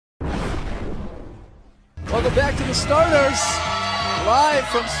Welcome back to the starters, live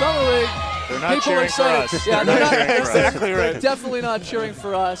from Summer League. They're not People cheering are excited. for us. Yeah, they're not Exactly right. They're definitely not cheering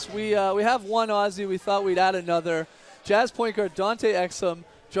for us. We have one Aussie. We thought we'd add another. Jazz point guard Dante Exum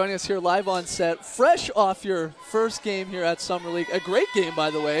joining us here live on set, fresh off your first game here at Summer League. A great game, by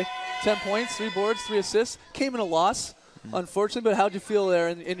the way. 10 points, 3 boards, 3 assists. Came in a loss, unfortunately, but how'd you feel there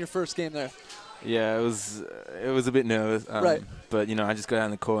in your first game there? Yeah, it was a bit nervous. Right. But, you know, I just got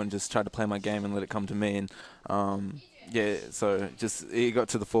down the court and just tried to play my game and let it come to me. And, yeah, so just it got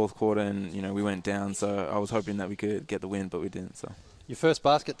to the fourth quarter and, you know, we went down. So I was hoping that we could get the win, but we didn't. So your first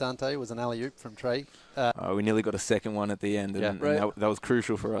basket, Dante, was an alley-oop from Trey. we nearly got a second one at the end, and, and that was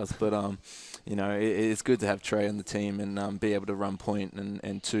crucial for us. But, you know, it's good to have Trey on the team and be able to run point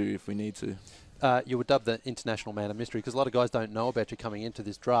and two if we need to. You were dubbed the international man of mystery because a lot of guys don't know about you coming into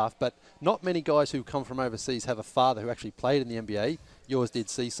this draft, but not many guys who come from overseas have a father who actually played in the NBA. Yours did,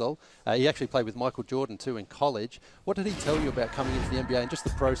 Cecil. He actually played with Michael Jordan too in college. What did he tell you about coming into the NBA and just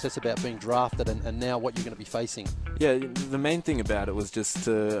the process about being drafted and now what you're going to be facing? Yeah, the main thing about it was just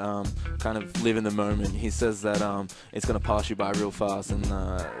to kind of live in the moment. He says that it's going to pass you by real fast, and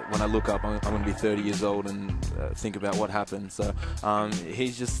when I look up, I'm going to be 30 years old and think about what happened. So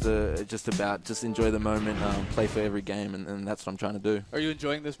he's just about just enjoy the moment, play for every game, and that's what I'm trying to do. Are you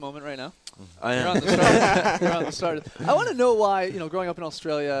enjoying this moment right now? I am. You're on the start. You're on the start. I want to know why, you know, growing up in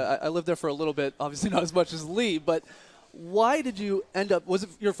Australia, I lived there for a little bit, obviously not as much as Lee, but why did you end up, was it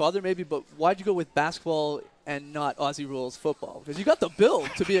your father maybe, but why did you go with basketball and not Aussie rules football? Because you got the build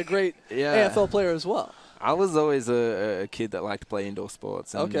to be a great AFL player as well. I was always a kid that liked to play indoor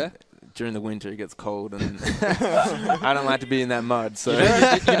sports. And okay. During the winter, it gets cold, and I don't like to be in that mud. So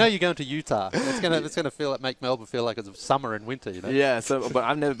you know you're going to Utah. It's gonna make Melbourne feel like it's summer and winter. You know. Yeah. So, but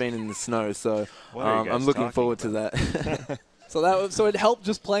I've never been in the snow, so I'm looking forward to that. So it helped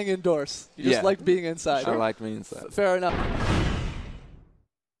just playing indoors. You just liked being inside. I like being inside. Fair enough.